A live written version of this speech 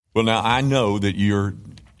Well, now I know that you're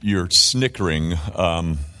snickering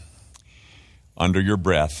under your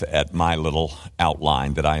breath at my little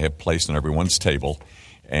outline that I have placed on everyone's table,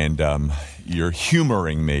 and you're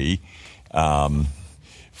humoring me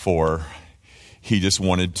for he just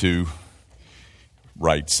wanted to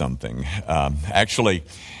write something. Actually,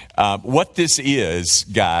 what this is,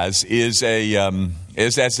 guys, is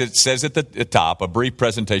is as it says at the top, a brief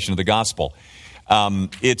presentation of the gospel.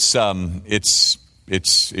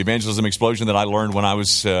 It's evangelism explosion that I learned when I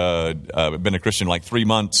was been a Christian like 3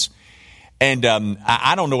 months. And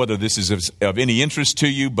I don't know whether this is of any interest to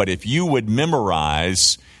you, but if you would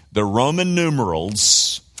memorize the Roman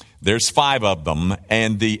numerals, there's 5 of them,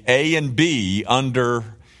 and the A and B under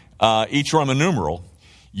each Roman numeral,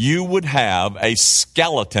 you would have a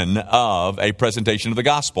skeleton of a presentation of the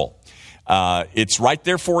gospel. It's right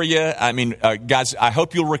there for you. I mean, guys, I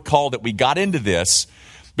hope you'll recall that we got into this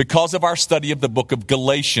because of our study of the book of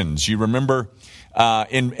Galatians. You remember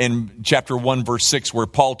in chapter 1, verse 6, where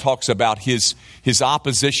Paul talks about his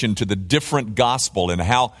opposition to the different gospel and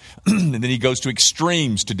how, and then he goes to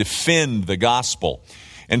extremes to defend the gospel.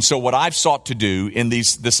 And so what I've sought to do in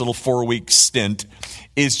this little 4-week stint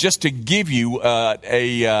is just to give you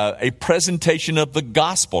a presentation of the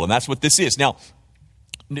gospel, and that's what this is. Now,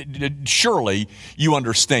 surely you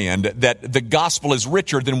understand that the gospel is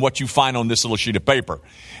richer than what you find on this little sheet of paper.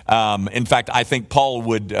 In fact, I think Paul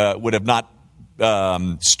would have not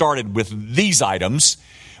started with these items,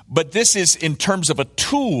 but this is in terms of a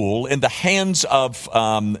tool in the hands of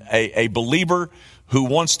a believer who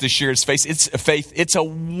wants to share his faith. It's a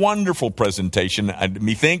wonderful presentation,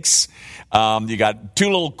 methinks. You got 2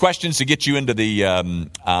 little questions to get you into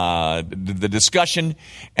the discussion,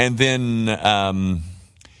 and then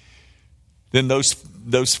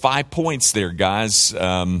those 5 points there, guys.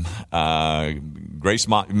 Grace,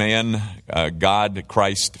 man, God,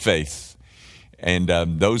 Christ, faith. And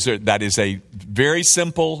that is a very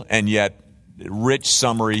simple and yet rich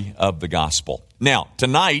summary of the gospel. Now,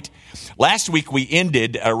 tonight, last week we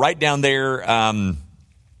ended right down there in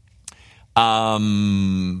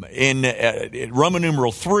Roman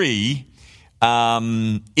numeral 3,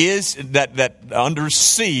 is that under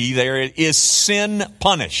C there is sin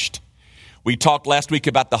punished. We talked last week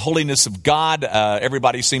about the holiness of God.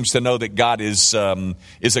 Everybody seems to know that God is a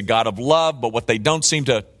God of love, but what they don't seem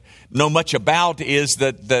to know much about is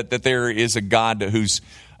that there is a God whose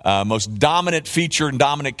most dominant feature and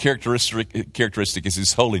dominant characteristic is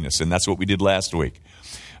his holiness, and that's what we did last week.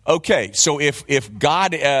 Okay, so if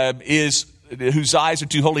God is whose eyes are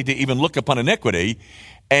too holy to even look upon iniquity,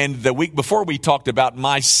 and the week before we talked about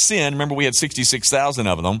my sin, remember we had 66,000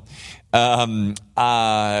 of them,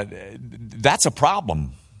 that's a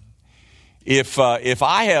problem. If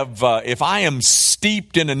I am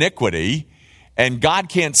steeped in iniquity and God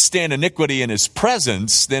can't stand iniquity in his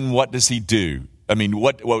presence, then what does he do? I mean,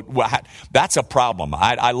 what that's a problem.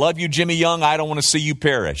 I love you, Jimmy Young. I don't want to see you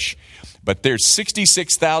perish. But there's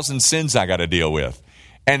 66,000 sins I got to deal with.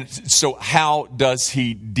 And so how does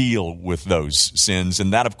he deal with those sins?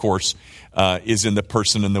 And that, of course, is in the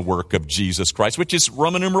person and the work of Jesus Christ, which is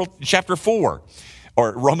Roman numeral chapter 4,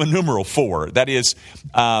 or Roman numeral 4. That is,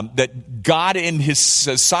 that God in his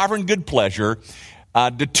sovereign good pleasure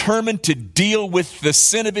determined to deal with the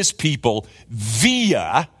sin of his people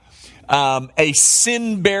via a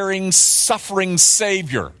sin-bearing, suffering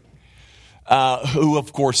Savior, who,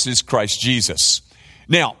 of course, is Christ Jesus.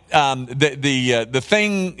 Now, the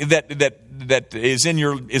thing that is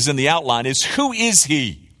in the outline is, who is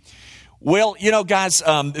he? Well, guys,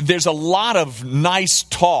 there's a lot of nice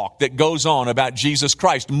talk that goes on about Jesus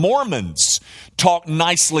Christ. Mormons talk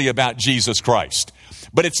nicely about Jesus Christ,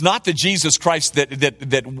 but it's not the Jesus Christ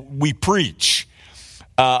that we preach,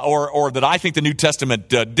 or that I think the New Testament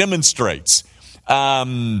demonstrates.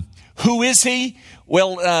 Who is he?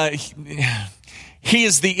 Well, he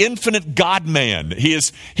is the infinite God-man.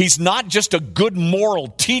 He's not just a good moral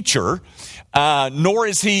teacher, nor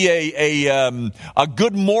is he a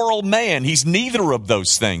good moral man. He's neither of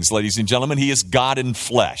those things, ladies and gentlemen. He is God in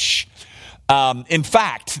flesh. In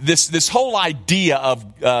fact, this whole idea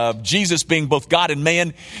of Jesus being both God and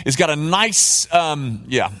man has got a nice,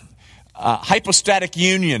 hypostatic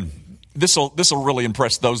union. This will really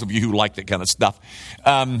impress those of you who like that kind of stuff.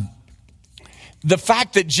 The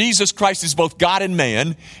fact that Jesus Christ is both God and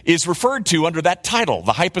man is referred to under that title,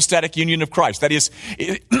 the hypostatic union of Christ. That is,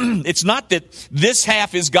 it's not that this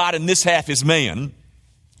half is God and this half is man,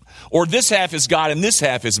 or this half is God and this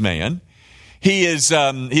half is man. He is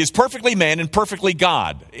perfectly man and perfectly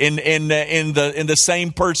God in the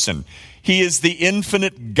same person. He is the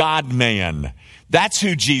infinite God-man. That's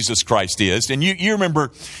who Jesus Christ is. And you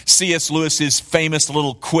remember C.S. Lewis's famous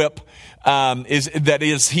little quip,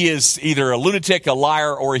 he is either a lunatic, a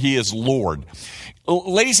liar, or he is Lord.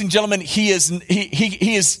 Ladies and gentlemen, he's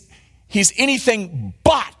anything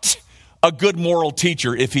but a good moral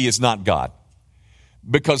teacher if he is not God.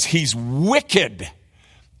 Because he's wicked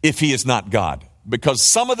if he is not God. Because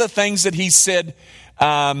some of the things that he said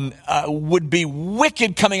would be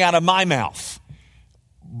wicked coming out of my mouth.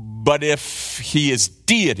 But if he is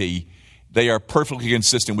deity, they are perfectly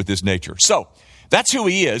consistent with his nature. So that's who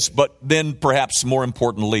he is, but then perhaps more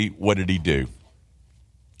importantly, what did he do?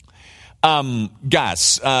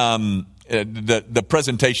 Guys, the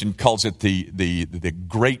presentation calls it the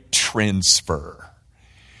great transfer.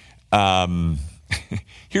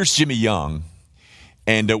 Here's Jimmy Young.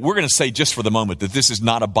 And we're going to say just for the moment that this is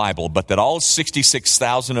not a Bible, but that all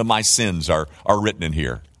 66,000 of my sins are written in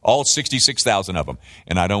here. All 66,000 of them.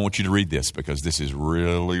 And I don't want you to read this because this is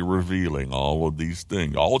really revealing all of these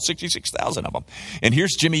things. All 66,000 of them. And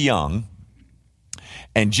here's Jimmy Young.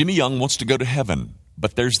 And Jimmy Young wants to go to heaven.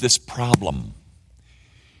 But there's this problem.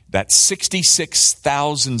 That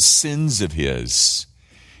 66,000 sins of his.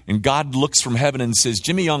 And God looks from heaven and says,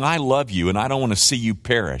 Jimmy Young, I love you and I don't want to see you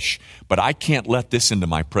perish, but I can't let this into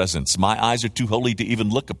my presence. My eyes are too holy to even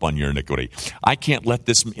look upon your iniquity. I can't let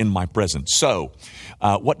this in my presence. So,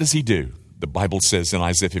 what does he do? The Bible says in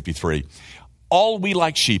Isaiah 53, all we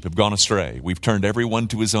like sheep have gone astray. We've turned everyone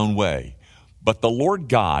to his own way. But the Lord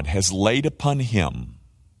God has laid upon him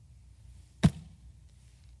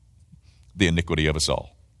the iniquity of us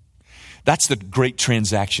all. That's the great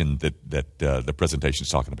transaction that the presentation is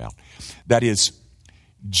talking about. That is,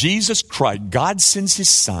 Jesus Christ, God sends his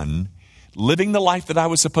son, living the life that I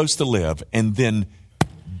was supposed to live, and then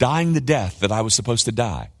dying the death that I was supposed to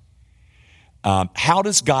die. How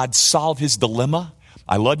does God solve his dilemma?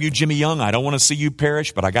 I love you, Jimmy Young. I don't want to see you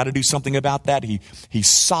perish, but I got to do something about that. He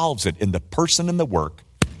solves it in the person and the work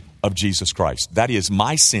of Jesus Christ. That is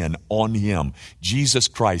my sin on him. Jesus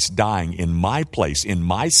Christ dying in my place, in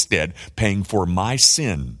my stead, paying for my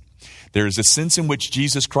sin. There is a sense in which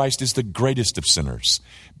Jesus Christ is the greatest of sinners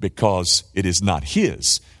because it is not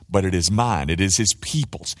his, but it is mine. It is his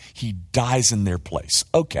people's. He dies in their place.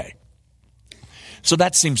 Okay. So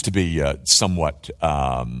that seems to be somewhat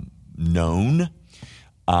known.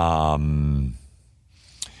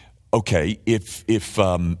 Okay, if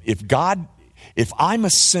I'm a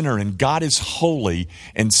sinner and God is holy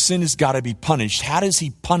and sin has got to be punished, how does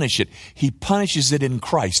he punish it? He punishes it in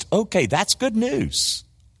Christ. Okay, that's good news.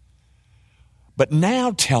 But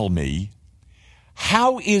now tell me,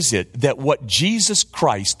 how is it that what Jesus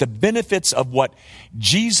Christ, the benefits of what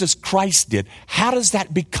Jesus Christ did, how does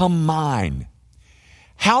that become mine?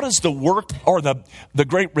 How does the work or the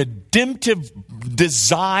great redemptive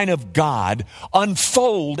design of God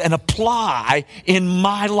unfold and apply in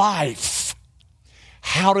my life?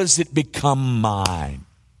 How does it become mine?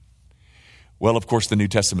 Well, of course, the New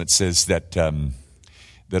Testament says that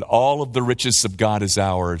all of the riches of God is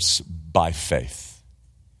ours by faith.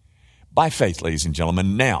 By faith, ladies and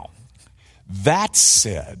gentlemen. Now, that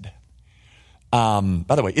said, by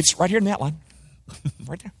the way, it's right here in the outline.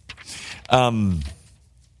 Right there.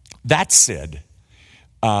 That said,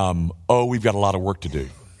 we've got a lot of work to do.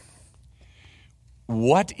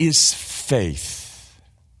 What is faith?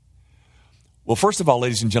 Well, first of all,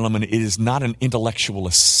 ladies and gentlemen, it is not an intellectual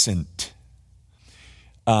assent.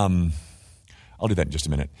 I'll do that in just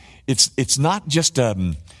a minute. It's not just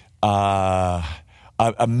a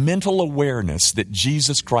mental awareness that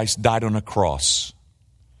Jesus Christ died on a cross.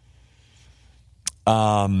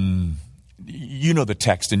 You know the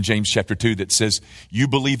text in James chapter 2 that says, you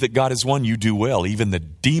believe that God is one, you do well. Even the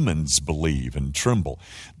demons believe and tremble.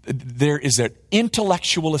 There is an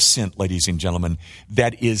intellectual assent, ladies and gentlemen,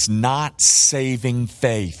 that is not saving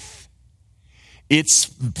faith. It's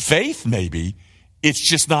faith, maybe. It's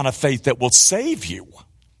just not a faith that will save you.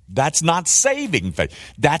 That's not saving faith.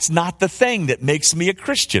 That's not the thing that makes me a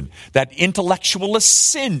Christian. That intellectual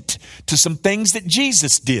assent to some things that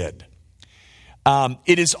Jesus did.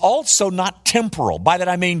 It is also not temporal. By that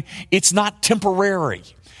I mean it's not temporary.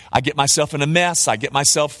 I get myself in a mess. I get a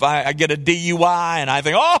DUI and I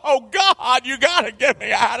think, oh God, you got to get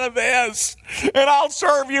me out of this and I'll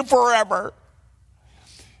serve you forever.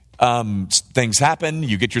 Things happen.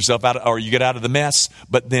 You get yourself out or you get out of the mess,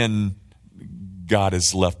 but then God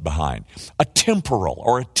is left behind. A temporal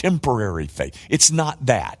or a temporary faith. It's not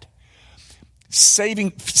that. Saving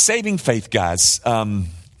faith, guys,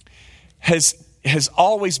 has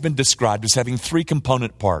always been described as having three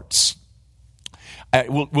component parts.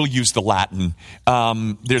 We'll use the Latin.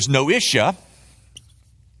 There's noetia,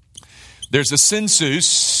 There's a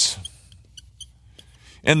sensus,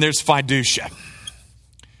 and there's fiducia.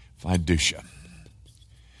 Fiducia.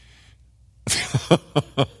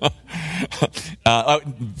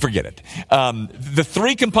 Forget it. The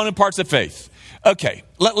three component parts of faith. Okay,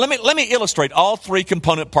 let me illustrate all three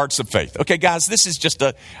component parts of faith. Okay, guys, this is just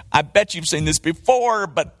I bet you've seen this before,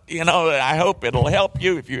 but, I hope it'll help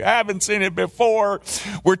you if you haven't seen it before.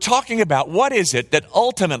 We're talking about what is it that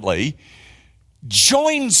ultimately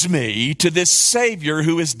joins me to this Savior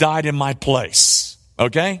who has died in my place.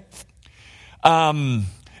 Okay?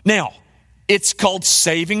 Now, it's called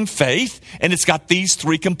saving faith, and it's got these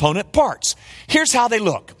three component parts. Here's how they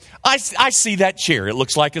look. I see that chair. It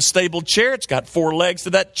looks like a stable chair. It's got four legs to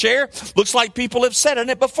that chair. Looks like people have sat in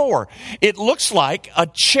it before. It looks like a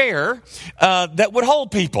chair that would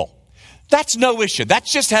hold people. That's no issue.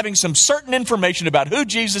 That's just having some certain information about who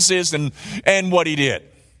Jesus is and what he did.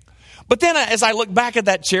 But then as I look back at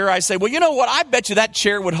that chair, I say, well, you know what? I bet you that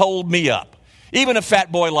chair would hold me up. Even a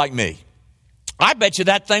fat boy like me. I bet you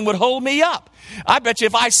that thing would hold me up. I bet you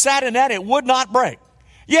if I sat in that, it would not break.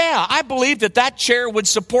 Yeah, I believe that chair would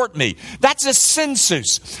support me. That's a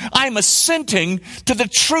sensus. I'm assenting to the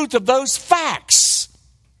truth of those facts.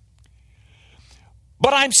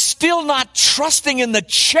 But I'm still not trusting in the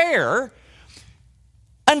chair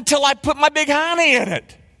until I put my big honey in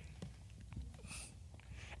it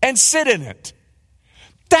and sit in it.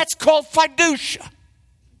 That's called fiducia.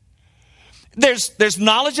 There's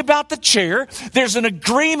knowledge about the chair. There's an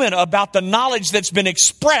agreement about the knowledge that's been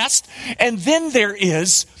expressed. And then there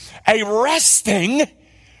is a resting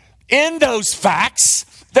in those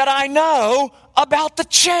facts that I know about the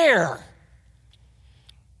chair.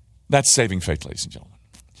 That's saving faith, ladies and gentlemen.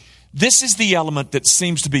 This is the element that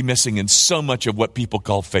seems to be missing in so much of what people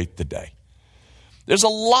call faith today. There's a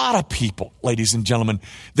lot of people, ladies and gentlemen,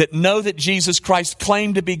 that know that Jesus Christ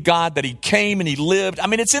claimed to be God, that he came and he lived. I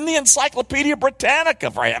mean, it's in the Encyclopedia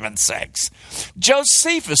Britannica, for heaven's sakes.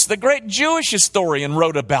 Josephus, the great Jewish historian,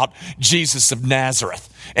 wrote about Jesus of Nazareth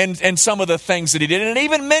and some of the things that he did. And it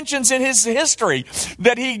even mentions in his history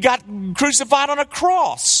that he got crucified on a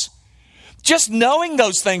cross. Just knowing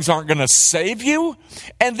those things aren't going to save you,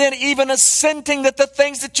 and then even assenting that the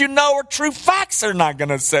things that you know are true facts are not going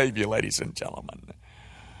to save you, ladies and gentlemen.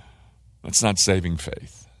 That's not saving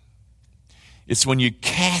faith. It's when you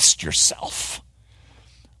cast yourself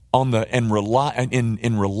on in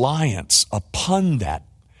reliance upon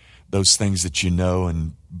those things that you know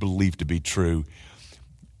and believe to be true,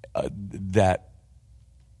 that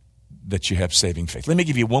you have saving faith. Let me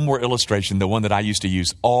give you one more illustration, the one that I used to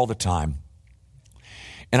use all the time.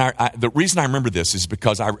 And the reason I remember this is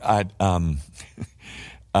because I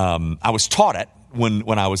was taught it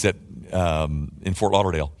when I was in Fort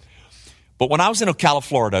Lauderdale. But when I was in Ocala,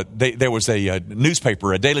 Florida, there was a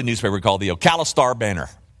newspaper, a daily newspaper called the Ocala Star-Banner.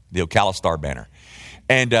 The Ocala Star-Banner.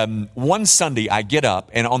 And one Sunday I get up,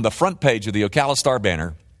 and on the front page of the Ocala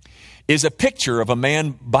Star-Banner is a picture of a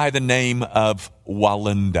man by the name of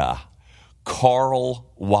Walenda. Karl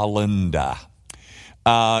Walenda.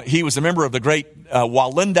 He was a member of the great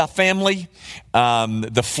Walenda family.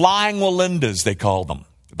 The Flying Walendas, they called them.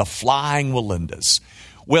 The Flying Walendas.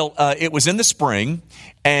 Well, it was in the spring,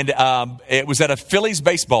 and it was at a Phillies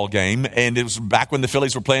baseball game, and it was back when the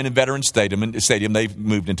Phillies were playing in Veterans Stadium. They've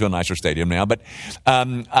moved into a nicer stadium now, but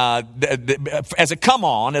as a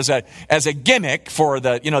come-on, as a gimmick for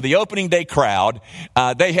the opening day crowd,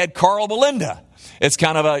 they had Karl Walenda. It's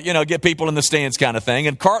kind of a, get people in the stands kind of thing.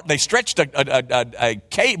 And they stretched a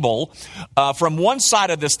cable from one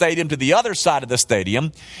side of the stadium to the other side of the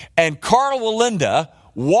stadium. And Karl Walenda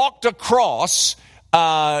walked across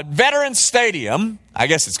Veterans Stadium. I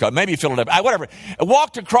guess it's called, maybe Philadelphia, whatever.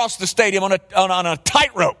 Walked across the stadium on a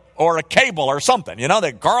tightrope or a cable or something.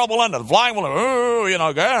 The Karl Walenda, the Flying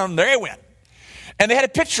Walenda, and there he went. And they had a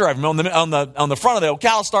picture of him on the front of the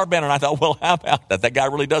Ocala Star-Banner. And I thought, well, how about that? That guy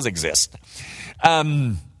really does exist. By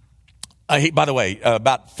the way,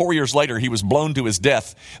 about 4 years later, he was blown to his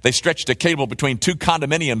death. They stretched a cable between two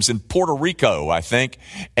condominiums in Puerto Rico, I think,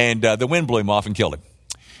 and the wind blew him off and killed him.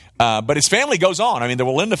 But his family goes on. I mean, the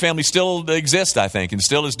Walenda family still exists, I think, and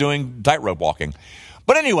still is doing tightrope walking.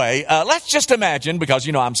 But anyway, let's just imagine, because,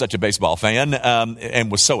 I'm such a baseball fan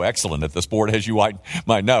and was so excellent at the sport, as you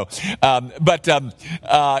might know. But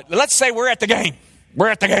let's say we're at the game. We're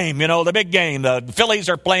at the game, the big game. The Phillies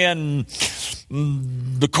are playing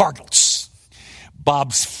the Cardinals.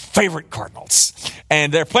 Bob's favorite Cardinals.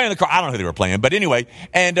 And they're playing I don't know who they were playing, but anyway.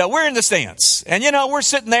 And we're in the stands. And, we're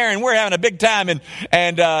sitting there and we're having a big time. And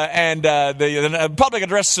the public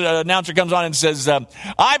address announcer comes on and says,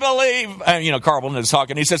 I believe, Carlton is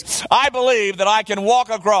talking. He says, I believe that I can walk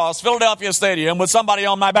across Philadelphia Stadium with somebody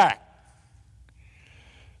on my back.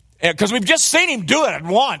 Because we've just seen him do it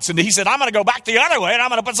once. And he said, I'm going to go back the other way and I'm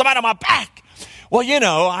going to put somebody on my back. Well,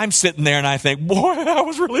 I'm sitting there and I think, boy, that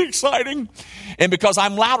was really exciting. And because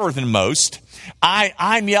I'm louder than most,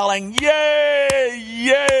 I'm yelling, yay,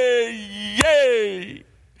 yay, yay.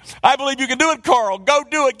 I believe you can do it, Carl. Go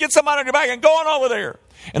do it. Get somebody on your back and go on over there.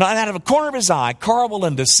 And out of the corner of his eye, Carl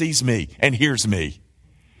Walenda sees me and hears me.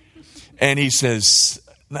 And he says,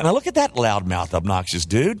 now look at that loudmouth, obnoxious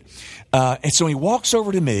dude. And so he walks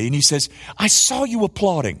over to me and he says, I saw you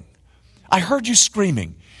applauding. I heard you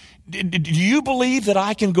screaming. Do you believe that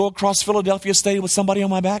I can go across Philadelphia Stadium with somebody on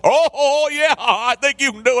my back? Oh, yeah, I think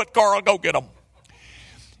you can do it, Carl. Go get him.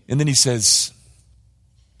 And then he says,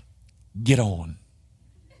 get on.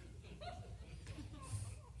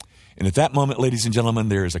 And at that moment, ladies and gentlemen,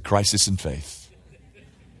 there is a crisis in faith.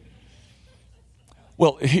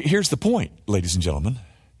 Well, here's the point, ladies and gentlemen.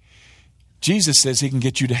 Jesus says he can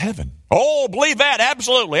get you to heaven. Oh, believe that.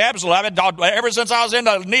 Absolutely. Absolutely. I've been taught ever since I was in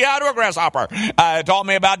the knee high to a grasshopper. It taught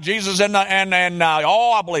me about Jesus and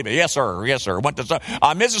I believe it. Yes, sir. Yes, sir. Went to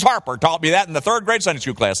Mrs. Harper taught me that in the 3rd grade Sunday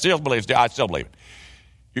school class. I still believe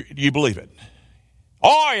it. You believe it?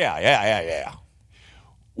 Oh, yeah.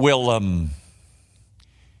 Well,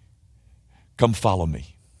 come follow me.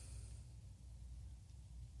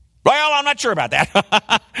 Well, I'm not sure about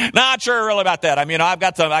that. Not sure really about that. I mean, I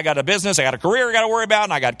got a business, I got a career I got to worry about,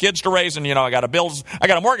 and I got kids to raise, and I got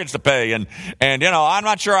a mortgage to pay, and I'm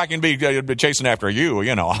not sure I can be chasing after you.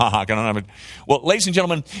 Well, ladies and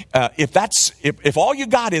gentlemen, if all you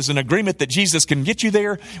got is an agreement that Jesus can get you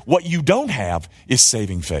there, what you don't have is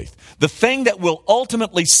saving faith. The thing that will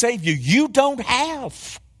ultimately save you, you don't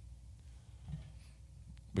have,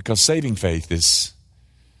 because saving faith is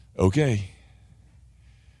okay.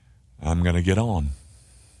 I'm going to get on.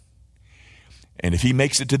 And if he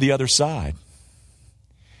makes it to the other side,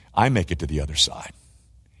 I make it to the other side.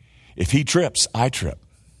 If he trips, I trip.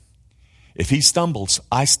 If he stumbles,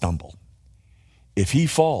 I stumble. If he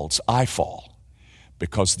falls, I fall.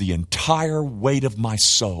 Because the entire weight of my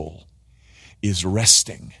soul is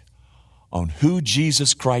resting on who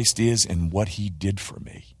Jesus Christ is and what he did for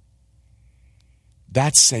me.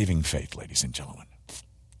 That's saving faith, ladies and gentlemen.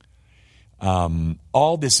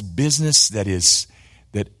 All this business that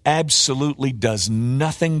absolutely does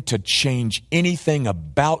nothing to change anything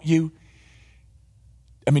about you.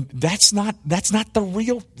 I mean, that's not the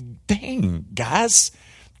real thing, guys.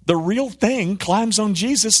 The real thing climbs on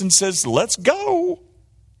Jesus and says, let's go.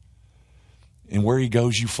 And where he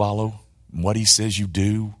goes, you follow. And what he says, you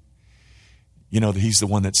do. That he's the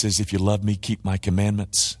one that says, if you love me, keep my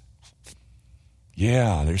commandments.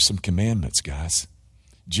 Yeah, there's some commandments, guys.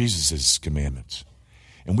 Jesus' commandments.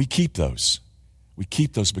 And we keep those. We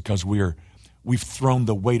keep those because we've thrown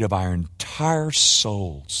the weight of our entire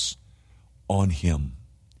souls on him.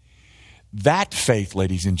 That faith,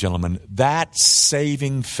 ladies and gentlemen, that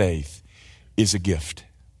saving faith is a gift.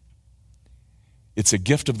 It's a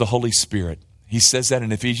gift of the Holy Spirit. He says that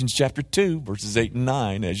in Ephesians chapter 2, verses 8 and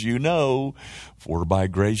 9. As you know, for by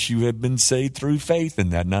grace you have been saved through faith,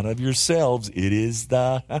 and that not of yourselves. It is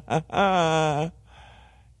the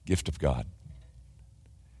gift of God,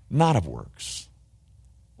 not of works,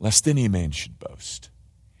 lest any man should boast.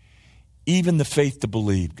 Even the faith to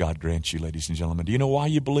believe God grants you, ladies and gentlemen. Do you know why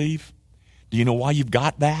you believe? Do you know why you've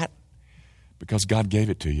got that? Because God gave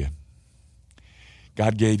it to you.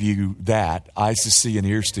 God gave you that, eyes to see and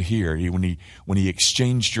ears to hear. When he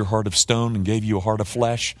exchanged your heart of stone and gave you a heart of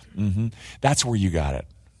flesh, that's where you got it.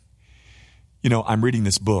 I'm reading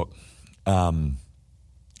this book, and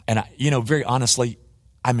very honestly,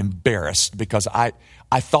 I'm embarrassed because I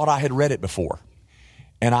thought I had read it before,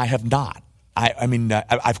 and I have not.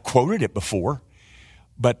 I've quoted it before,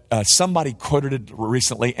 but somebody quoted it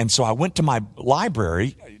recently, and so I went to my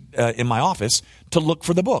library in my office to look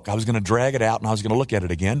for the book. I was going to drag it out, and I was going to look at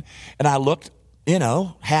it again, and I looked,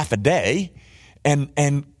 half a day,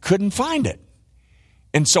 and couldn't find it.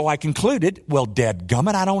 And so I concluded, well,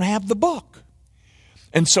 dadgummit, I don't have the book.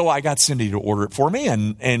 And so I got Cindy to order it for me,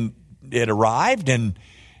 and it arrived, and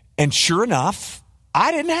sure enough,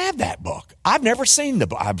 I didn't have that book. I've never seen the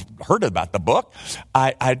book. I've heard about the book.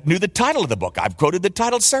 I knew the title of the book. I've quoted the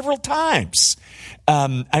title several times.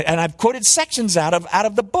 And I've quoted sections out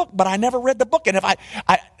of the book, but I never read the book. And if I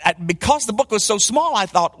because the book was so small, I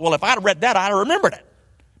thought, well, if I'd read that, I'd have remembered it.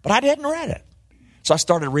 But I hadn't read it. So I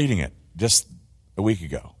started reading it just a week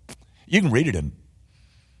ago. You can read it in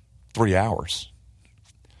 3 hours.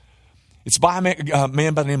 It's by a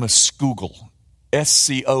man by the name of Scougal.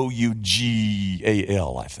 Scougal,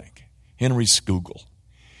 I think. Henry Scougal.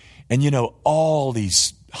 And you know, all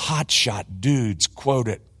these hotshot dudes quote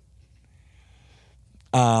it.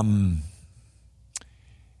 The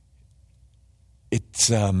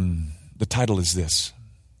title is this: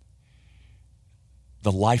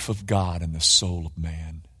 The Life of God and the Soul of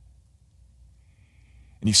Man.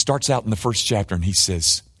 And he starts out in the first chapter and he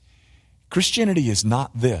says, Christianity is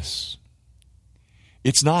not this.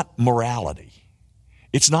 It's not morality.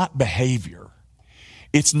 It's not behavior.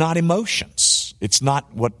 It's not emotions. It's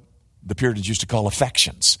not what the Puritans used to call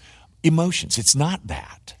affections. Emotions. It's not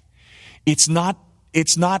that. It's not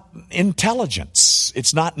intelligence.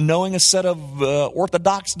 It's not knowing a set of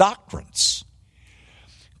orthodox doctrines.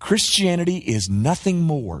 Christianity is nothing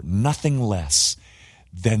more, nothing less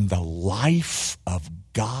than the life of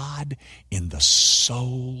God in the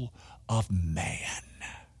soul of man.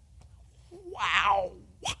 Wow.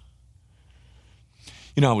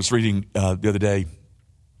 You know, I was reading the other day,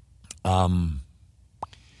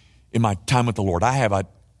 in my time with the Lord, I have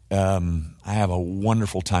a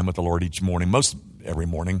wonderful time with the Lord each morning, every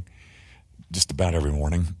morning, just about every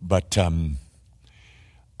morning. But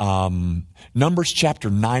Numbers chapter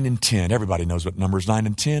 9 and 10, everybody knows what Numbers 9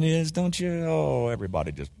 and 10 is, don't you? Oh,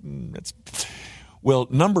 everybody just, well,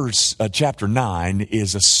 Numbers chapter 9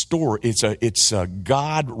 is a story. It's a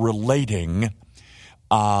God relating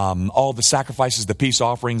all the sacrifices, the peace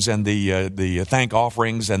offerings, and the thank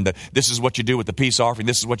offerings, and this is what you do with the peace offering,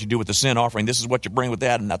 this is what you do with the sin offering, this is what you bring with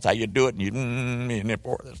that, and that's how you do it. And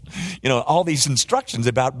you know, all these instructions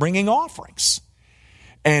about bringing offerings.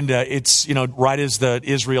 And it's, you know, right as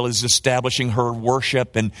Israel is establishing her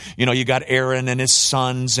worship, and you know, you got Aaron and his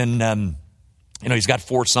sons, and you know, he's got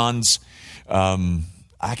 4 sons.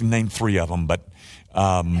 I can name 3 of them, but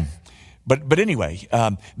anyway,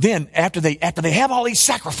 then after they have all these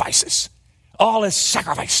sacrifices, all this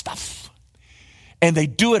sacrifice stuff, and they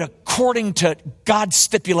do it according to God's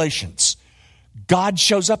stipulations, God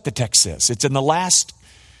shows up, the text says. It's in the last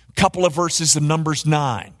couple of verses of Numbers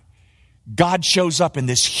 9. God shows up in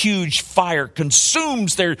this huge fire,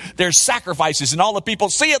 consumes their sacrifices, and all the people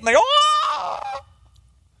see it, and they, ah!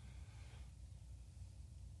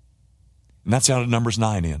 And that's how Numbers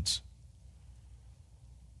 9 ends.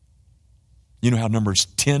 You know how Numbers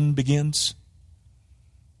 10 begins?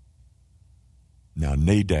 Now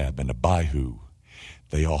Nadab and Abihu,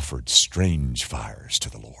 they offered strange fires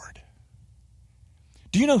to the Lord.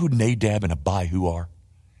 Do you know who Nadab and Abihu are?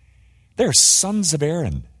 They're sons of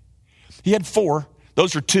Aaron. He had 4.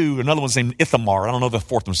 Those are 2. Another one's named Ithamar. I don't know the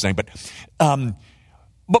 4th one's name, but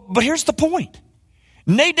here's the point.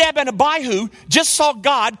 Nadab and Abihu just saw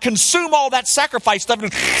God consume all that sacrifice stuff,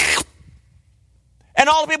 and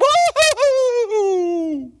all the people,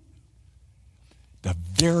 woo-hoo-hoo! The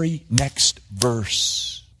very next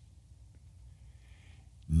verse,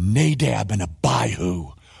 Nadab and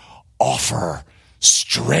Abihu offer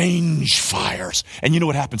strange fires. And you know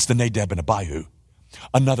what happens to Nadab and Abihu?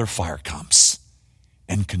 Another fire comes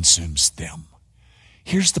and consumes them.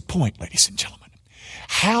 Here's the point, ladies and gentlemen.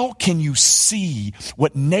 How can you see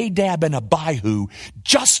what Nadab and Abihu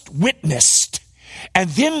just witnessed and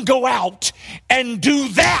then go out and do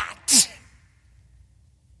that?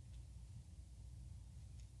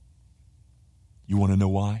 You want to know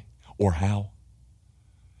why or how?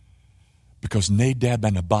 Because Nadab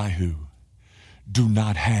and Abihu do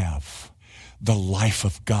not have the life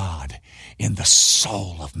of God in the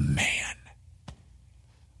soul of man.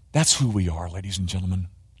 That's who we are, ladies and gentlemen.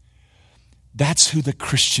 That's who the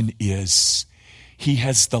Christian is. He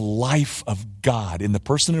has the life of God in the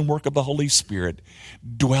person and work of the Holy Spirit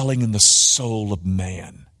dwelling in the soul of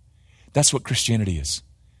man. That's what Christianity is.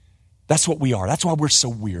 That's what we are. That's why we're so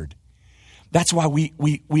weird. That's why we're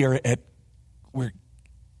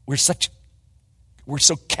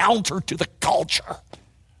so counter to the culture.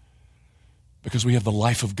 Because we have the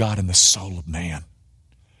life of God in the soul of man.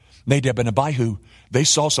 Nadab and Abihu, they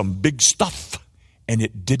saw some big stuff, and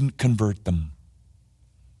it didn't convert them.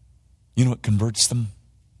 You know what converts them?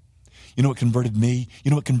 You know what converted me?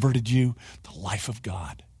 You know what converted you? The life of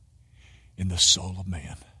God in the soul of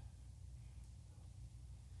man.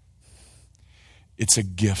 It's a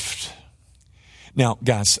gift. Now,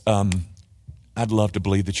 guys, I'd love to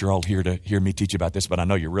believe that you're all here to hear me teach about this, but I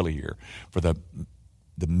know you're really here for the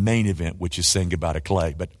main event, which is saying goodbye to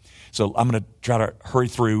Clay. But so I'm going to try to hurry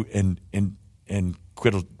through and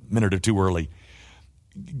quit a minute or two early.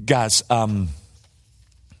 Guys,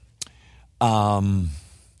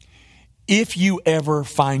 if you ever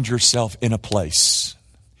find yourself in a place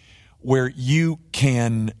where you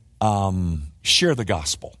can share the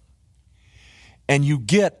gospel, and you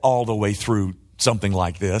get all the way through something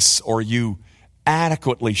like this, or you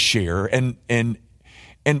adequately share, and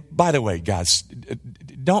by the way, guys,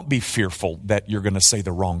 don't be fearful that you're going to say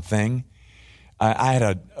the wrong thing. I had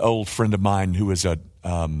an old friend of mine who was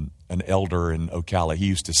an elder in Ocala. He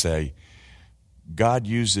used to say, God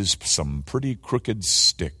uses some pretty crooked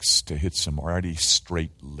sticks to hit some already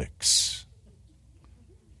straight licks.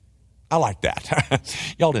 I like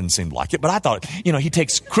that. Y'all didn't seem to like it, but I thought, he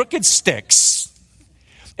takes crooked sticks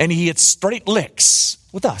and he hits straight licks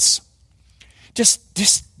with us.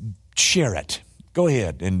 Just share it. Go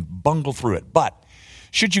ahead and bungle through it. But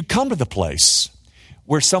should you come to the place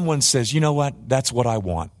where someone says, you know what, that's what I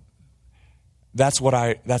want. That's what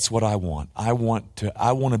I want. I want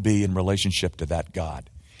to be in relationship to that God.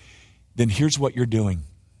 Then here's what you're doing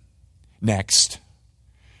next.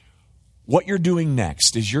 What you're doing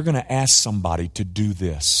next is you're going to ask somebody to do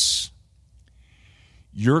this.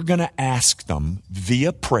 You're going to ask them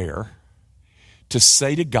via prayer to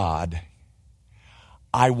say to God,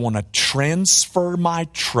 I want to transfer my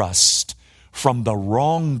trust from the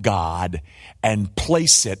wrong God and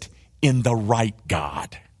place it in the right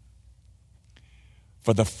God.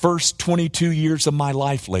 For the first 22 years of my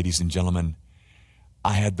life, ladies and gentlemen,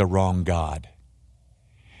 I had the wrong God.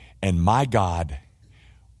 And my God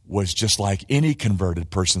was just like any converted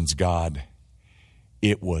person's God.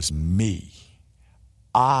 It was me.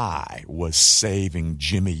 I was saving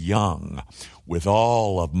Jimmy Young with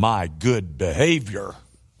all of my good behavior.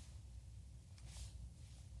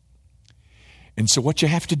 And so what you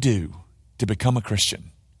have to do to become a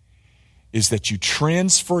Christian is that you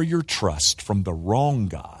transfer your trust from the wrong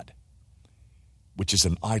God, which is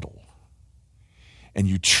an idol, and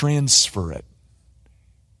you transfer it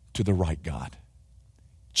to the right God,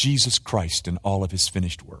 Jesus Christ and all of his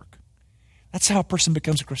finished work. That's how a person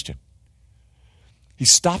becomes a Christian. He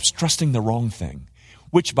stops trusting the wrong thing,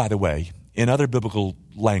 which, by the way, in other biblical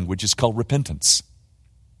language is called repentance.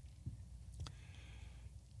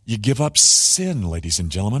 You give up sin, ladies and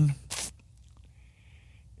gentlemen,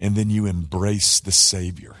 and then you embrace the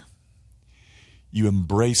Savior. You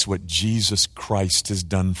embrace what Jesus Christ has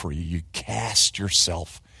done for you. You cast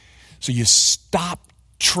yourself. So you stop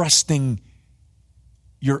trusting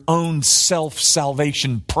your own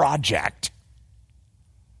self-salvation project,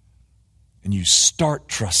 and you start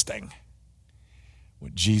trusting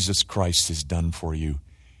what Jesus Christ has done for you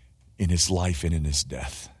in his life and in his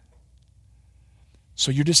death. So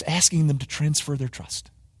you're just asking them to transfer their trust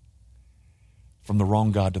from the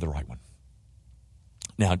wrong God to the right one.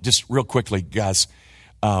 Now, just real quickly, guys,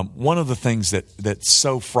 one of the things that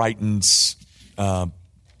so frightens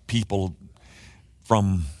people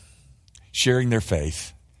from sharing their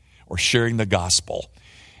faith or sharing the gospel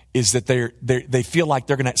is that they feel like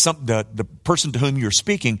they're going to, the person to whom you're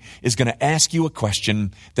speaking is going to ask you a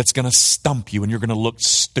question that's going to stump you and you're going to look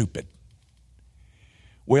stupid.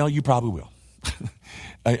 Well, you probably will.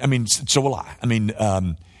 I mean, so will I. I mean,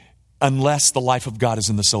 unless the life of God is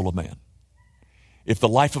in the soul of man. If the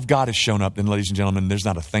life of God has shown up, then, ladies and gentlemen, there's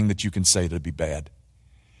not a thing that you can say that would be bad.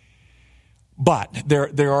 But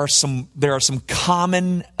there are some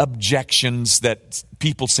common objections that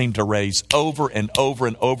people seem to raise over and over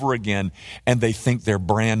and over again, and they think they're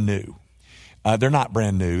brand new. They're not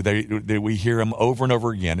brand new. We hear them over and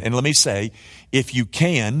over again. And let me say, if you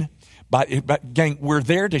can, but gang, we're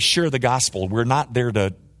there to share the gospel. We're not there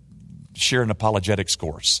to share an apologetics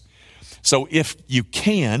course. So if you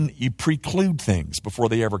can, you preclude things before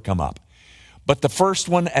they ever come up. But the first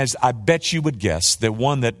one, as I bet you would guess, the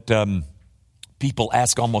one that people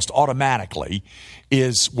ask almost automatically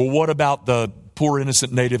is, well, what about the poor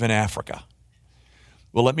innocent native in Africa?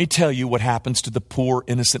 Well, let me tell you what happens to the poor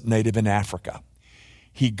innocent native in Africa.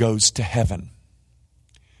 He goes to heaven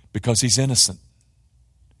because he's innocent.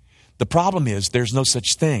 The problem is there's no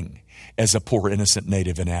such thing as a poor innocent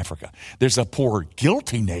native in Africa. There's a poor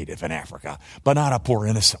guilty native in Africa, but not a poor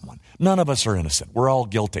innocent one. None of us are innocent. We're all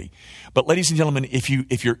guilty. But ladies and gentlemen, if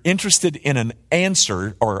you're interested in an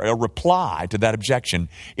answer or a reply to that objection,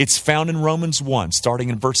 it's found in Romans 1, starting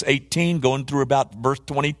in verse 18, going through about verse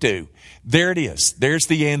 22. There it is. There's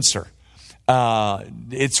the answer.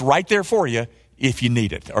 It's right there for you if you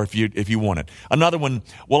need it or if you want it. Another one,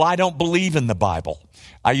 well, I don't believe in the Bible.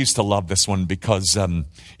 I used to love this one because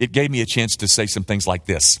it gave me a chance to say some things like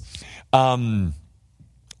this.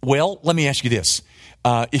 Well, let me ask you this.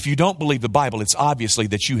 If you don't believe the Bible, it's obviously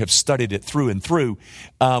that you have studied it through and through.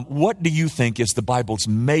 What do you think is the Bible's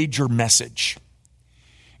major message?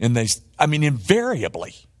 And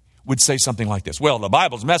invariably, would say something like this. Well, the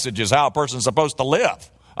Bible's message is how a person's supposed to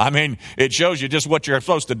live. I mean, it shows you just what you're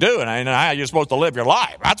supposed to do and how you're supposed to live your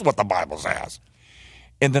life. That's what the Bible says.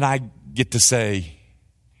 And then I get to say,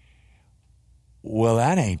 well,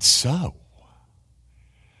 that ain't so.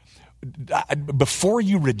 Before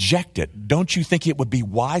you reject it, don't you think it would be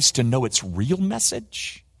wise to know its real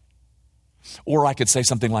message? Or I could say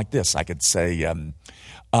something like this. I could say, you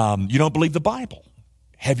don't believe the Bible.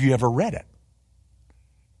 Have you ever read it?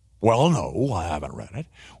 Well, no, I haven't read it.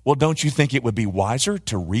 Well, don't you think it would be wiser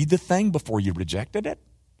to read the thing before you rejected it?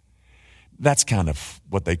 That's kind of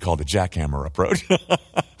what they call the jackhammer approach.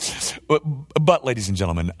 But, ladies and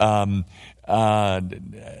gentlemen,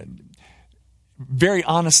 very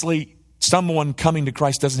honestly, someone coming to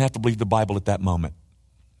Christ doesn't have to believe the Bible at that moment.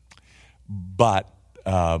 But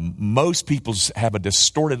most people have a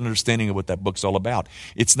distorted understanding of what that book's all about.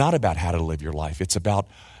 It's not about how to live your life. It's about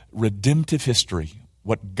redemptive history,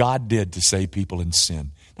 what God did to save people in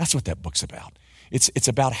sin. That's what that book's about. It's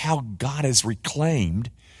about how God has reclaimed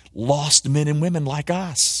lost men and women like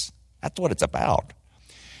us. That's what it's about.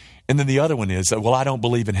 And then the other one is, well, I don't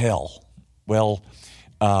believe in hell. Well,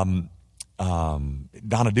 Donna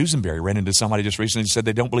Dusenberry ran into somebody just recently who said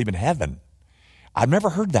they don't believe in heaven. I've never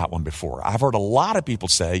heard that one before. I've heard a lot of people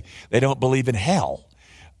say they don't believe in hell.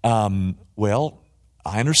 Well,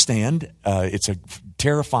 I understand. It's a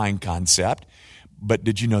terrifying concept. But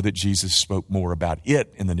did you know that Jesus spoke more about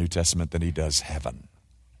it in the New Testament than he does heaven?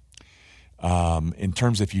 In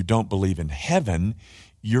terms of if you don't believe in heaven,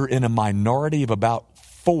 you're in a minority of about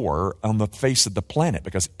 4 on the face of the planet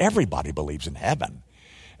because everybody believes in heaven.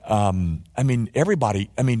 All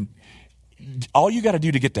you got to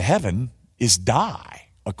do to get to heaven is die,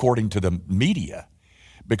 according to the media,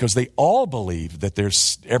 because they all believe that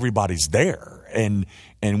everybody's there, and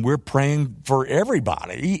we're praying for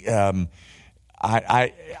everybody.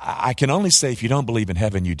 I can only say if you don't believe in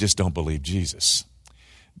heaven, you just don't believe Jesus,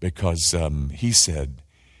 because he said,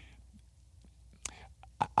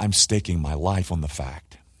 I'm staking my life on the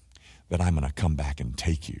fact that I'm going to come back and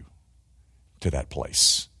take you to that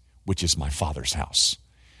place, which is my Father's house,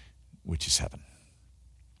 which is heaven.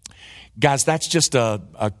 Guys, that's just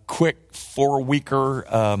a quick 4-weeker.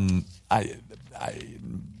 I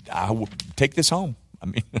will take this home.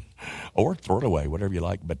 Or throw it away, whatever you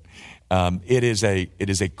like. But it is a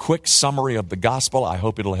quick summary of the gospel. I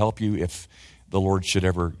hope it'll help you if the Lord should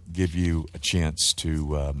ever give you a chance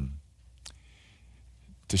to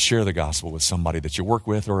share the gospel with somebody that you work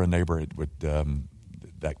with or a neighbor.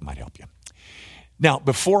 That might help you. Now,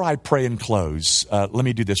 before I pray and close, let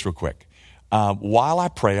me do this real quick. While I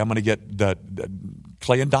pray, I'm going to get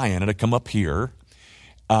Clay and Diana to come up here.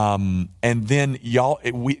 And then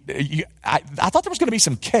I thought there was going to be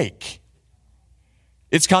some cake.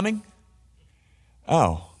 It's coming?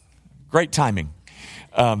 Oh, great timing.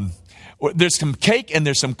 There's some cake and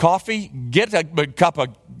there's some coffee. Get a cup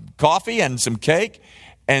of coffee and some cake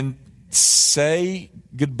and say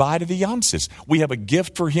goodbye to the Janses. We have a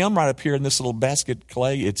gift for him right up here in this little basket,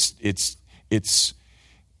 Clay. It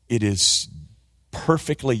is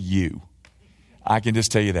perfectly you. I can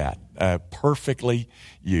just tell you that. Perfectly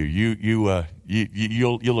you. You'll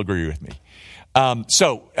agree with me.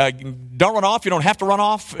 So don't run off. You don't have to run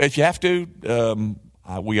off if you have to.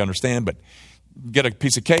 We understand, but get a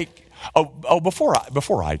piece of cake.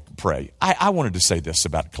 Before I pray, I wanted to say this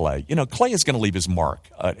about Clay. You know, Clay is going to leave his mark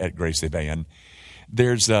at Grace Van.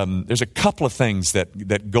 There's a couple of things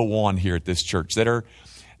that go on here at this church that are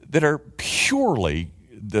purely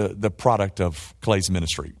the product of Clay's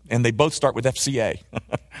ministry, and they both start with FCA.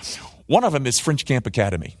 One of them is French Camp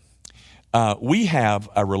Academy. We have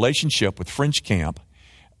a relationship with French Camp,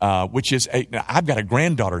 which is I've got a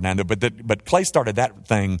granddaughter now, but Clay started that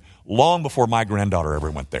thing long before my granddaughter ever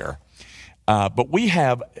went there. But we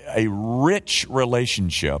have a rich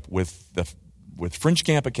relationship with French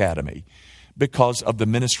Camp Academy because of the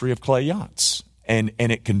ministry of Clay Yance. And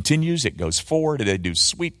it continues, it goes forward, they do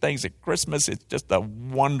sweet things at Christmas. It's just a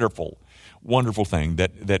wonderful, wonderful thing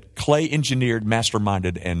that Clay engineered,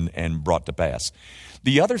 masterminded, and brought to pass.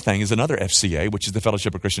 The other thing is another FCA, which is the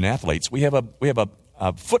Fellowship of Christian Athletes. We have a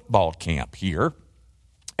football camp here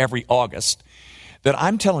every August that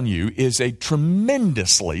I'm telling you is a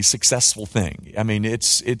tremendously successful thing. I mean,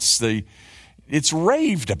 it's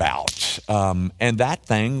raved about. And that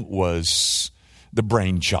thing was the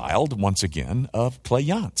brainchild, once again, of Clay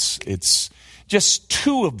Yance. It's just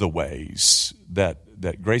two of the ways that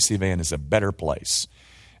Grace Van is a better place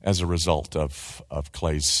as a result of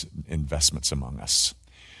Clay's investments among us.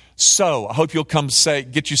 So I hope you'll come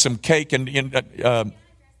get you some cake and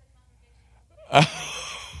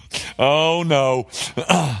oh no.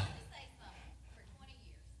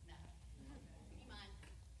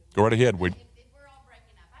 Go right ahead. If we're all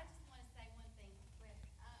breaking up, I just want to say one thing quick.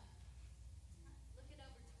 Looking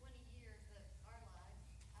over 20 years of our lives,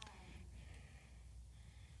 it's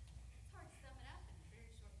hard to sum it up in a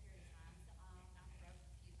very short period of time. So I'm broke.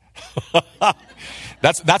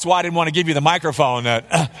 That's why I didn't want to give you the microphone.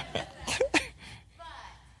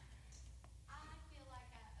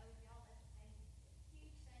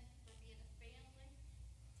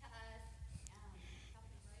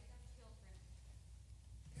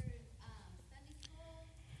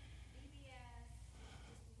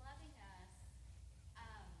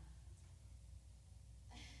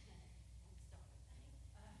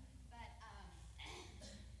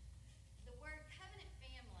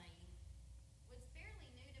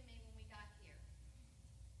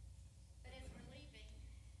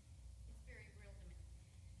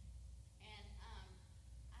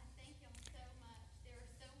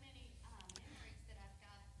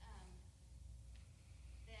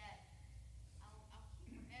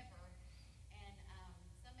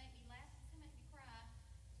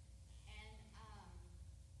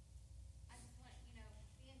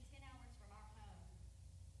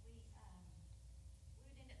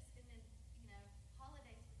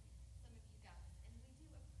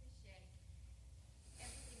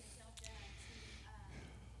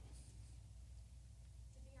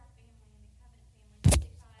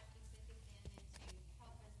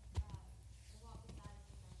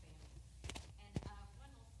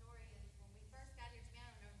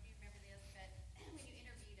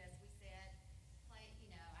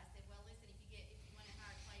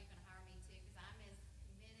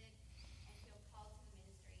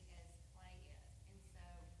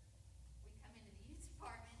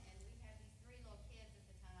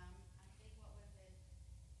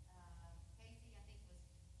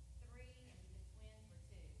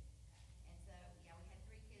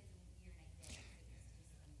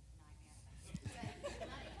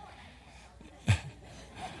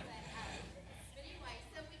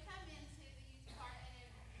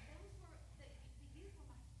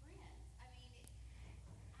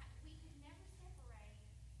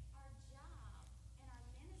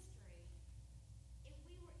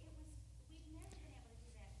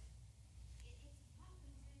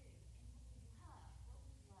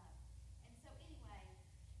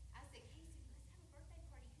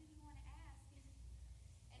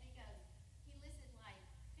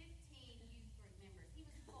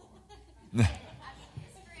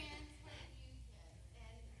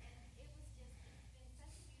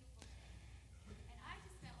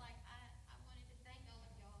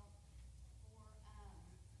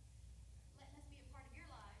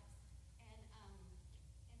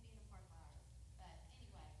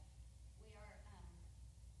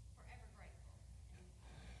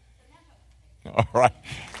 All right.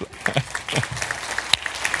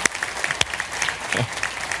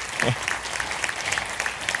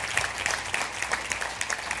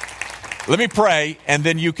 Let me pray, and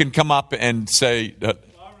then you can come up and say, I really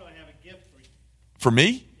have a gift for you. For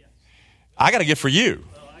me? Yes. I got a gift for you.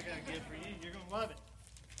 Well, I got a gift for you. You're going to love it.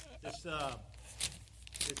 It's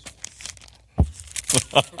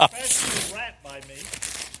professionally wrapped by me.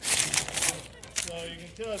 So you can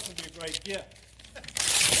tell it's going to be a great gift.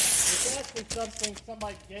 It's actually something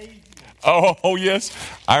somebody gave me. Oh, yes.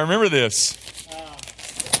 I remember this.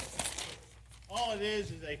 All it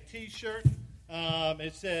is a T-shirt.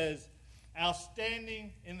 It says,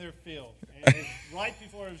 "Outstanding in their field." And it's right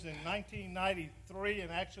before, it was in 1993, and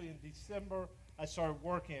actually in December, I started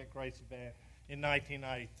working at Gracie Band in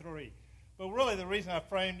 1993. But really, the reason I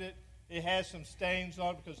framed it, it has some stains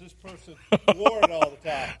on it because this person wore it all the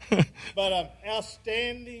time. But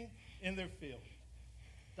outstanding in their field.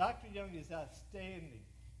 Dr. Young is outstanding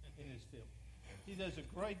in his field. He does a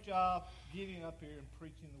great job getting up here and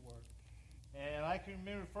preaching the word. And I can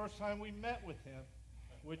remember the first time we met with him,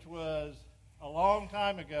 which was a long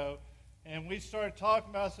time ago, and we started talking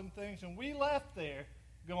about some things, and we left there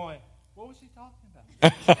going, what was he talking about?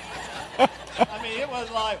 I mean, it was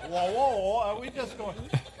like, whoa, whoa, whoa. We just going,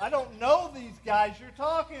 I don't know these guys you're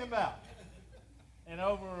talking about. And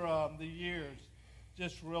over the years,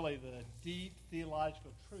 just really the deep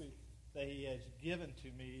theological truth that he has given to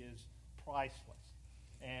me is priceless.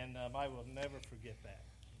 And I will never forget that.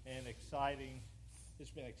 And exciting, it's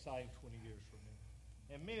been exciting 20 years for me.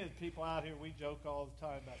 And many of the people out here, we joke all the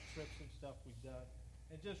time about trips and stuff we've done.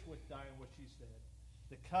 And just with Diane, what she said,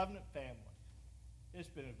 the Covenant family, it's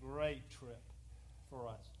been a great trip for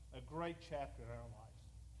us, a great chapter in our lives.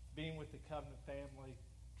 Being with the Covenant family,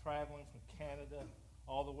 traveling from Canada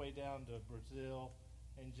all the way down to Brazil,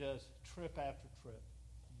 and just trip after trip,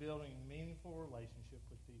 building meaningful relationship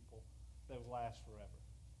with people that will last forever.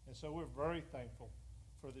 And so we're very thankful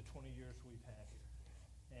for the 20 years we've had here.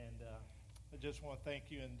 And I just want to thank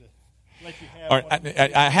you and let you have All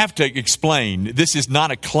right, I have to explain, this is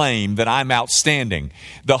not a claim that I'm outstanding.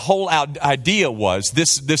 The whole idea was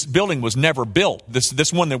this building was never built.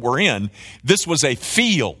 This one that we're in, this was a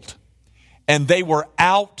field. And they were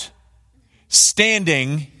out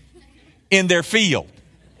standing in their field.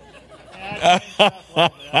 But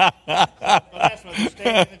that's what they're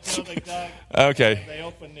standing until they dug. Okay. And they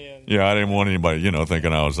opened in. Yeah, I didn't want anybody,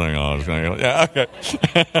 thinking I was saying I was going to. Yeah, okay.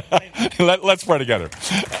 Let's pray together.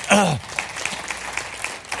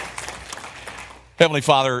 Heavenly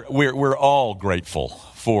Father, we're all grateful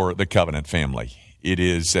for the Covenant family. It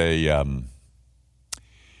is a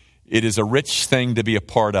rich thing to be a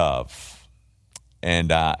part of,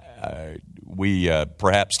 and we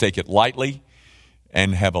perhaps take it lightly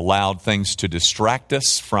and have allowed things to distract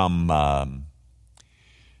us from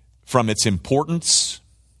its importance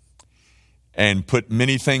and put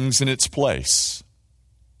many things in its place.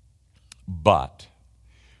 But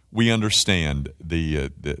we understand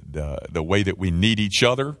the way that we need each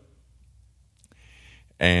other,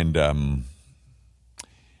 and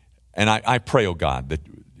I pray, oh God, that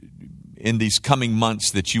in these coming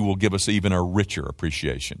months that you will give us even a richer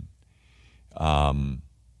appreciation.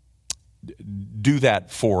 Do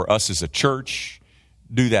that for us as a church.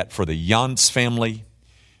 Do that for the Yance family.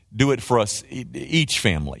 Do it for us, each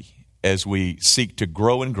family, as we seek to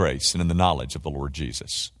grow in grace and in the knowledge of the Lord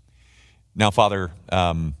Jesus. Now, Father,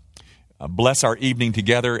 bless our evening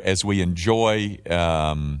together as we enjoy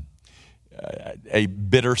a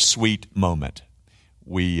bittersweet moment.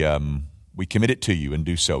 We commit it to you and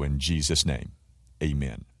do so in Jesus' name.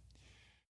 Amen.